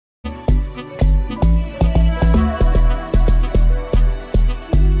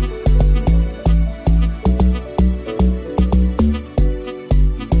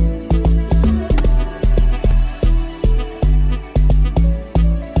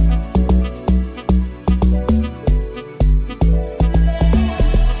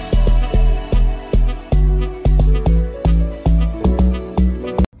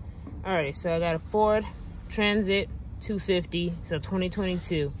Alright, so I got a Ford Transit 250, so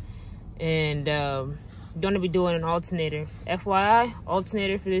 2022. And gonna be doing an alternator. FYI,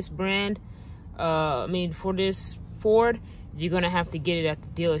 alternator for this brand, for this Ford, you're gonna have to get it at the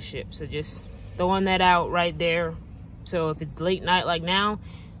dealership. So just throwing that out right there. So if it's late night like now,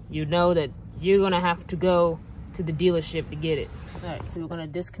 you know that you're gonna have to go to the dealership to get it. Alright, so we're gonna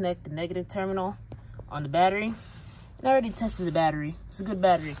disconnect the negative terminal on the battery. And I already tested the battery. It's a good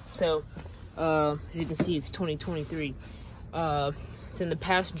battery. So as you can see, it's 2023. It's in the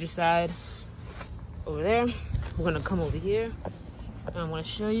passenger side over there. We're gonna come over here and I'm gonna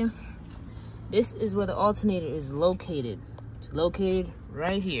show you. This is where the alternator is located. It's located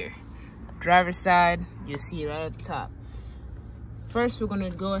right here. Driver's side, you'll see it right at the top. First, we're gonna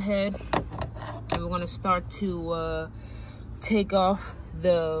go ahead and we're gonna start to take off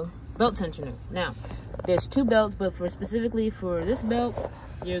the belt tensioner. Now, there's two belts, but specifically for this belt,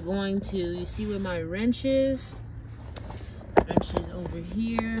 you're going to, you see where my wrench is? Wrench is over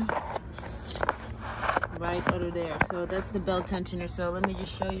here, right under there. So that's the belt tensioner. So let me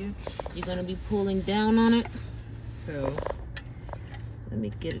just show you. You're gonna be pulling down on it. So let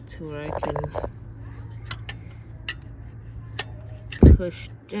me get it to where I can push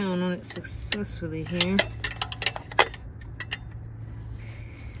down on it successfully here.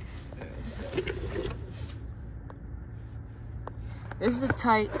 Alright, so this is a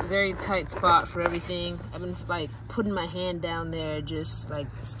tight, very tight spot for everything. I've been like putting my hand down there, just like,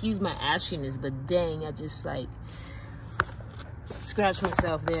 excuse my ashiness, but dang, I just like scratched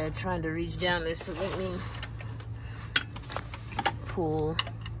myself there trying to reach down there. So let me pull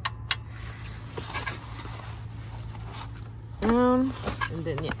down, and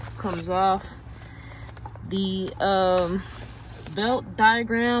then it comes off. The belt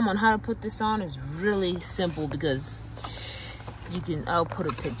diagram on how to put this on is really simple because I'll put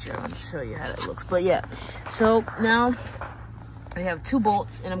a picture on to show you how that looks. But yeah, so now we have two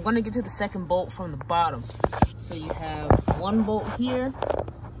bolts, and I'm going to get to the second bolt from the bottom. So you have one bolt here,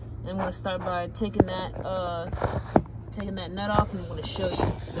 and I'm going to start by taking that nut off, and I'm going to show you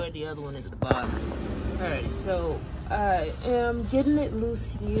where the other one is at the bottom. Alright, so I am getting it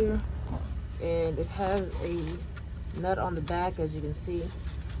loose here, and it has a nut on the back, as you can see,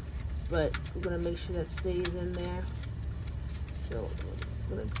 but we're going to make sure that stays in there. So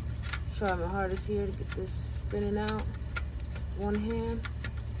I'm going to try my hardest here to get this spinning out. One hand.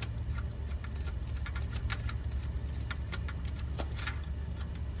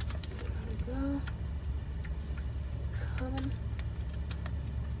 There we go. It's coming.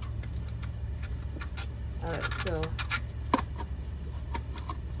 Alright, so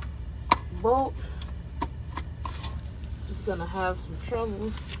bolt is going to have some trouble.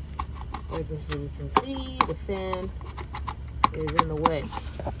 As you can see, the fan is in the way.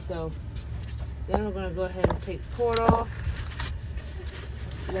 So then we're going to go ahead and take the cord off.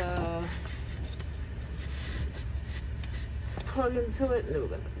 Plug into it, and then we're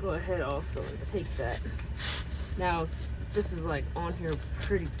going to go ahead also and take that. Now this is like on here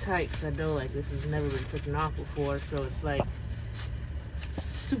pretty tight because I know like this has never been taken off before, so it's like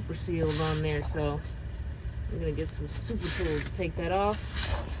super sealed on there. So I'm going to get some super tools to take that off,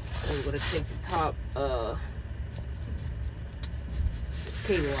 and we're going to take the top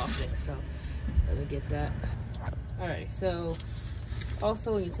cable off there. So let me get that. Alright, so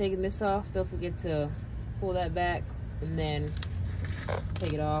also when you're taking this off, don't forget to pull that back and then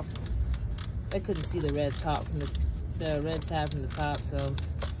take it off. I couldn't see the red top from the red tab from the top, so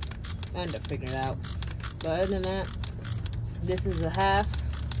I ended up figuring it out. But other than that, this is a half.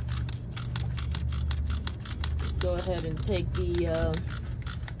 Go ahead and take the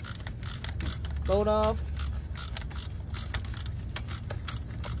bolt off.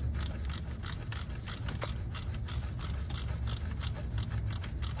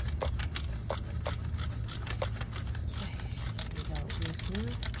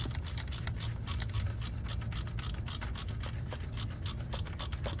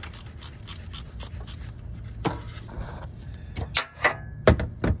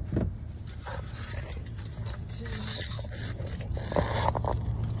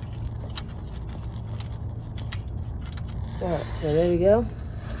 Alright, so there we go.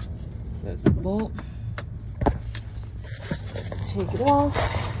 That's the bolt. Take it off.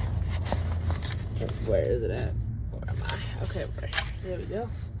 Where is it at? Where am I? Okay, right. There we go.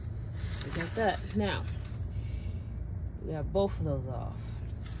 We got that. Now, we got both of those off.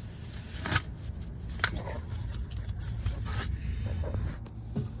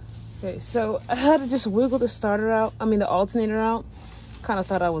 Okay, so I had to just wiggle the the alternator out. Kind of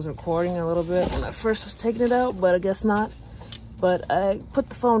thought I was recording a little bit when I first was taking it out, but I guess not. but I put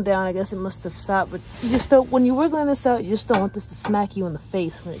the phone down. I guess it must have stopped, but you just don't, when you're wiggling this out, you just don't want this to smack you in the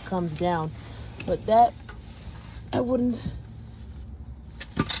face when it comes down. But that, I wouldn't.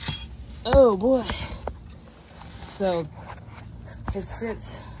 Oh boy. So it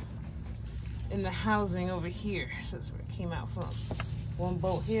sits in the housing over here. So that's where it came out from. One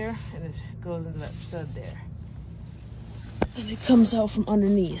bolt here, and it goes into that stud there. And it comes out from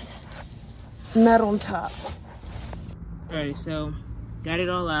underneath, not on top. Alright, so got it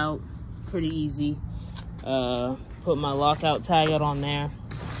all out, pretty easy. Put my lockout tag out on there.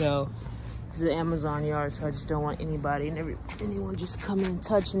 So this is the Amazon yard, so I just don't want anybody and anyone just coming and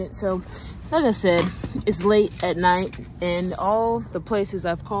touching it. So like I said, it's late at night, and all the places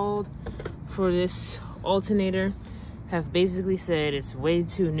I've called for this alternator have basically said it's way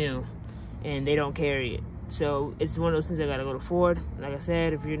too new and they don't carry it. So it's one of those things I gotta go to Ford. Like I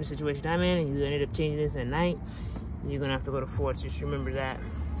said, if you're in the situation I'm in and you ended up changing this at night, you're gonna have to go to Ford. So just remember that.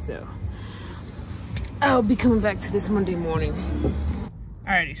 So I'll be coming back to this Monday morning.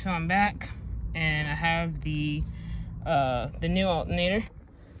 Alrighty, so I'm back and I have the new alternator.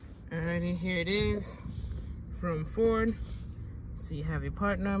 Alrighty, here it is from Ford. So you have your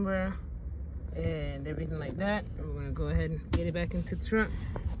part number and everything like that. And we're gonna go ahead and get it back into the truck.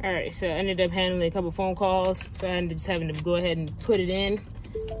 Alright, so I ended up handling a couple phone calls, so I ended up just having to go ahead and put it in,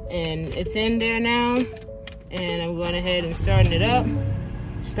 and it's in there now. And I'm going ahead and starting it up.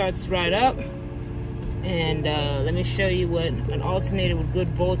 Starts right up, and let me show you what an alternator with good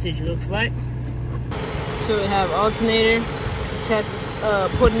voltage looks like. So we have alternator test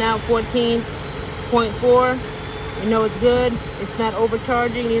putting out 14.4. You know it's good. It's not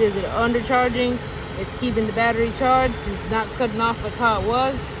overcharging, neither is it undercharging. It's keeping the battery charged. It's not cutting off like how it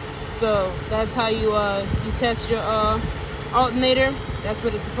was. So that's how you test your alternator. That's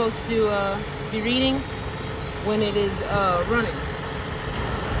what it's supposed to be reading when it is running.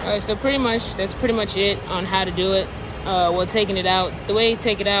 Alright, so that's pretty much it on how to do it. Well, taking it out. The way you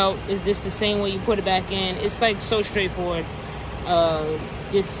take it out is just the same way you put it back in. It's like so straightforward.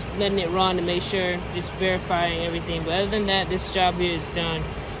 Just letting it run to make sure, just verifying everything. But other than that, this job here is done.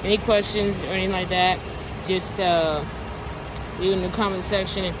 Any questions or anything like that, just leave in the comment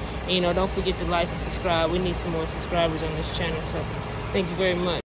section. And you know, don't forget to like and subscribe. We need some more subscribers on this channel. So thank you very much.